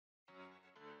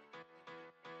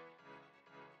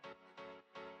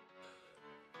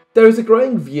There is a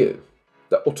growing view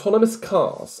that autonomous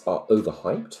cars are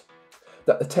overhyped,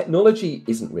 that the technology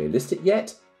isn't realistic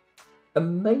yet,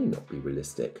 and may not be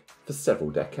realistic for several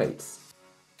decades.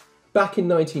 Back in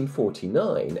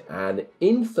 1949, an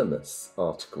infamous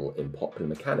article in Popular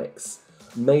Mechanics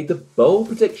made the bold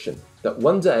prediction that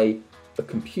one day a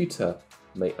computer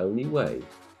may only weigh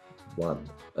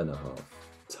 1.5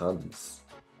 tons.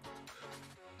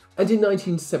 And in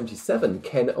 1977,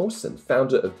 Ken Olsen,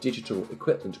 founder of Digital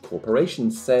Equipment Corporation,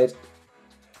 said,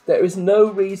 "There is no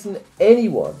reason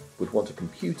anyone would want a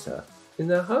computer in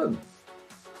their home."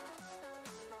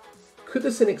 Could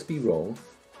the cynics be wrong?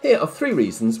 Here are 3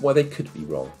 reasons why they could be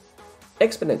wrong: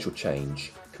 exponential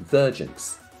change,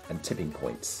 convergence, and tipping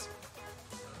points.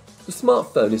 The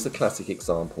smartphone is a classic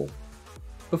example.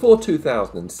 Before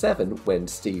 2007, when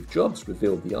Steve Jobs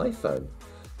revealed the iPhone,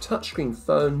 touchscreen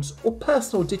phones or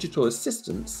personal digital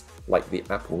assistants like the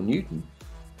Apple Newton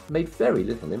made very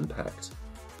little impact.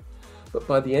 But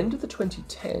by the end of the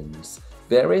 2010s,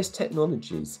 various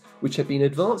technologies which have been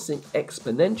advancing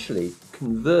exponentially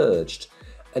converged,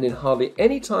 and in hardly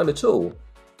any time at all,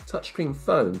 touchscreen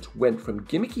phones went from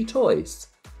gimmicky toys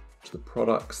to the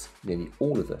products nearly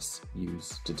all of us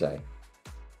use today.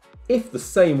 If the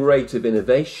same rate of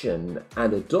innovation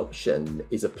and adoption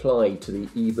is applied to the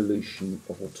evolution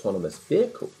of autonomous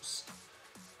vehicles,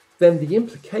 then the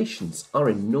implications are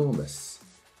enormous.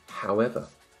 However,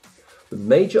 the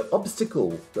major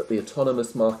obstacle that the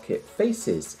autonomous market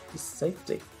faces is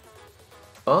safety.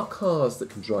 Are cars that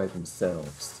can drive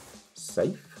themselves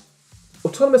safe?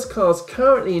 Autonomous cars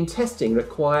currently in testing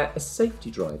require a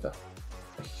safety driver,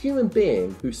 a human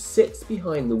being who sits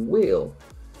behind the wheel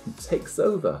and takes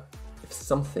over if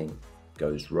something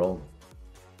goes wrong.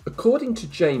 According to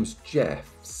James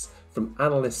Jeffs from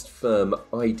analyst firm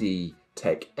ID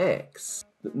TechX,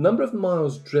 the number of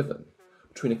miles driven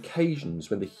between occasions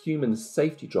when the human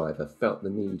safety driver felt the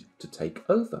need to take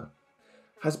over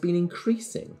has been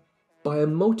increasing by a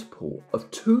multiple of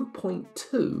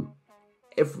 2.2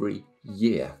 every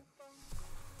year.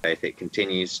 If it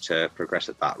continues to progress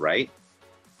at that rate,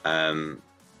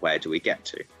 where do we get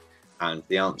to? And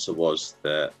the answer was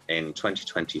that in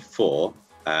 2024,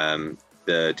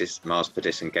 the miles per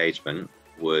disengagement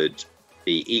would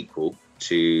be equal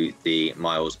to the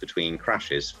miles between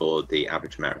crashes for the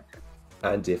average American.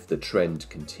 And if the trend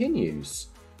continues,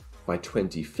 by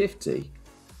 2050,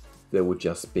 there will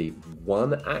just be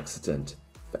 1 accident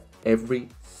for every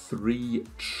 3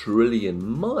 trillion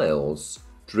miles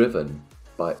driven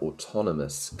by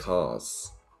autonomous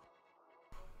cars.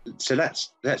 So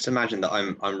let's imagine that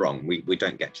I'm wrong. We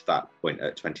don't get to that point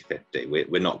at 2050.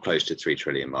 We're not close to 3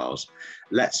 trillion miles.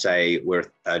 Let's say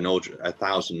we're an order of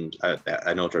 1,000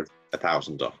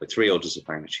 off. We're 3 orders of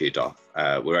magnitude off.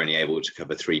 We're only able to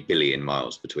cover 3 billion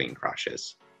miles between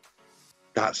crashes.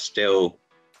 That's still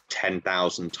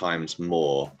 10,000 times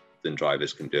more than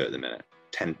drivers can do at the minute.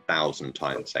 10,000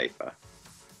 times safer.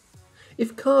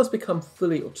 If cars become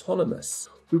fully autonomous,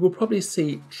 we will probably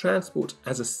see transport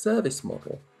as a service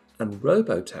model and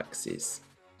robo-taxis.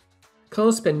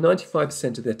 Cars spend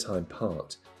 95% of their time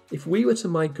parked. If we were to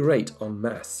migrate en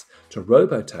masse to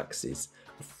robo-taxis,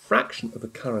 a fraction of the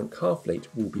current car fleet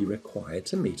will be required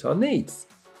to meet our needs.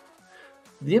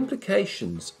 The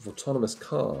implications of autonomous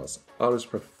cars are as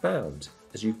profound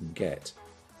as you can get.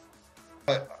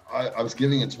 I was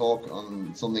giving a talk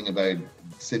on something about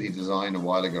city design a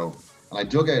while ago, and I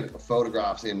dug out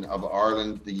photographs of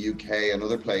Ireland, the UK, and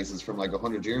other places from like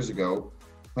 100 years ago,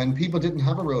 when people didn't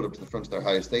have a road up to the front of their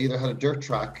house. They either had a dirt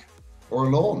track or a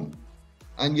lawn.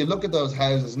 And you look at those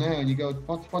houses now and you go,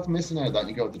 what's missing out of that? And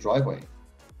you go, the driveway.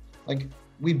 Like,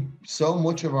 so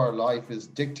much of our life is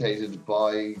dictated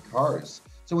by cars.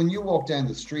 So when you walk down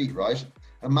the street, right,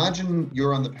 imagine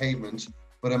you're on the pavement,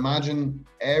 but imagine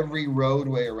every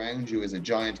roadway around you is a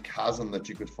giant chasm that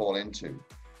you could fall into.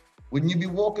 Wouldn't you be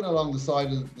walking along the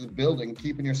side of the building,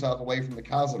 keeping yourself away from the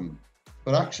chasm?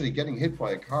 But actually getting hit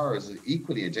by a car is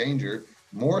equally a danger,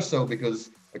 more so because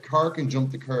a car can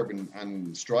jump the curb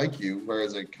and strike you,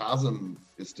 whereas a chasm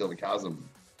is still a chasm.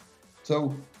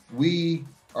 So we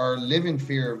are live in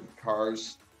fear of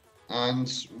cars,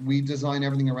 and we design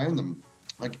everything around them.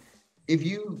 Like,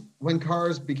 when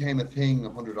cars became a thing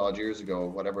 100 odd years ago,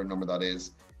 whatever number that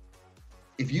is,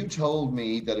 if you told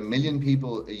me that 1 million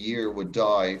people a year would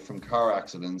die from car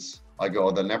accidents, I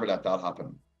go, they'll never let that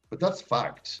happen. But that's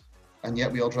fact. And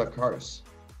yet we all drive cars.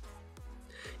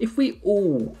 If we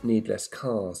all need less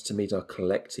cars to meet our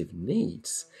collective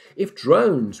needs, if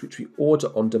drones, which we order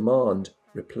on demand,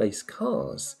 replace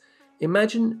cars,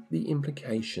 imagine the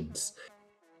implications.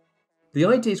 The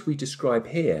ideas we describe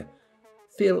here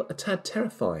feel a tad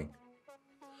terrifying.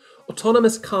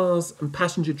 Autonomous cars and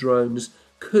passenger drones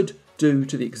could do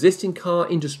to the existing car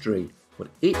industry what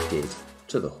it did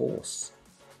to the horse.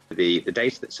 The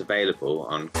data that's available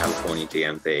on California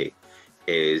DMV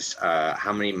is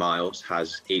how many miles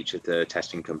has each of the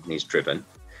testing companies driven,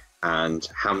 and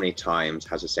how many times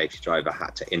has a safety driver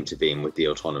had to intervene with the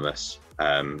autonomous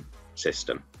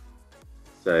system.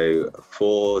 So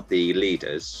for the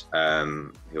leaders,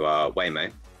 who are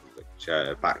Waymo, which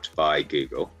are backed by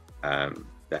Google,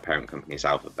 their parent company is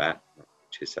Alphabet,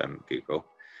 which is Google,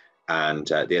 and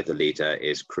the other leader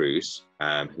is Cruise,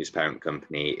 whose parent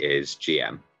company is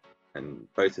GM. And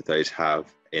both of those have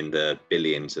in the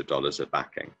billions of dollars of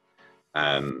backing.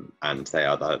 And they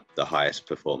are the highest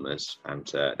performers, and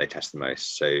they test the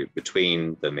most. So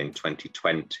between them in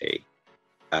 2020,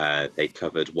 they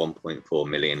covered 1.4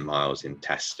 million miles in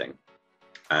testing.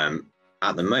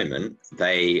 At the moment,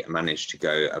 they managed to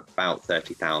go about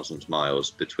 30,000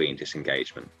 miles between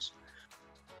disengagements.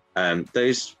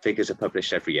 Those figures are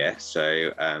published every year.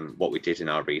 So what we did in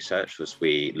our research was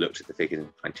we looked at the figures in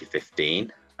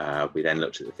 2015. We then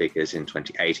looked at the figures in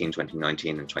 2018,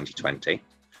 2019, and 2020.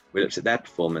 We looked at their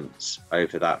performance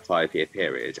over that 5-year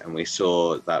period, and we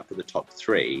saw that for the top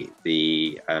three,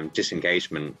 the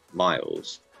disengagement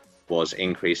miles was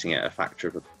increasing at a factor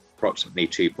of approximately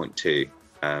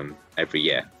 2.2 every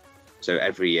year. So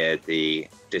every year, the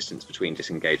distance between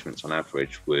disengagements on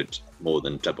average would more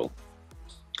than double.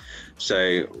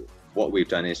 So what we've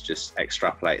done is just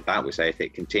extrapolate that. We say if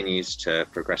it continues to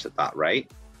progress at that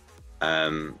rate,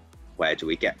 where do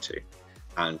we get to?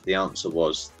 And the answer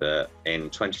was that in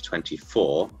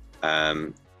 2024,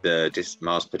 the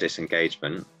miles per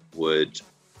disengagement would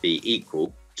be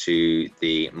equal to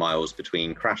the miles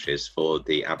between crashes for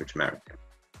the average American.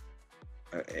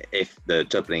 If the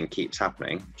doubling keeps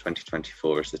happening,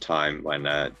 2024 is the time when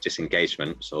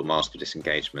disengagements or miles per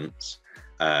disengagements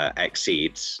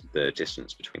exceeds the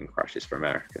distance between crashes for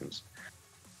Americans.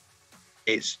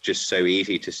 It's just so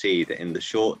easy to see that in the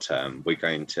short term, we're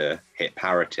going to hit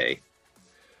parity.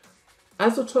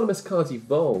 As autonomous cars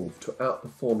evolve to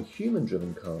outperform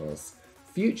human-driven cars,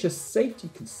 future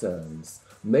safety concerns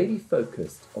may be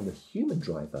focused on the human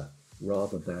driver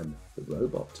rather than the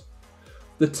robot.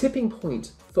 The tipping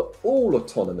point for all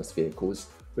autonomous vehicles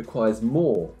requires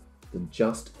more than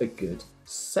just a good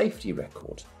safety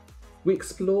record. We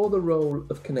explore the role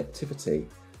of connectivity,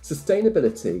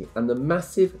 sustainability, and the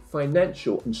massive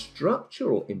financial and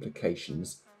structural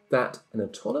implications that an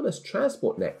autonomous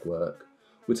transport network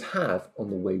would have on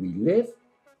the way we live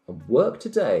and work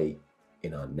today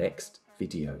in our next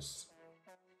videos.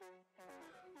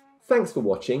 Thanks for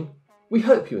watching. We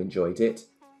hope you enjoyed it.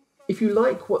 If you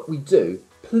like what we do,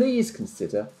 please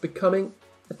consider becoming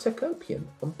a Techopian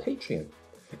on Patreon.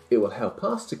 It will help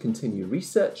us to continue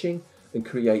researching and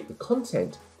create the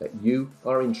content that you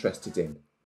are interested in.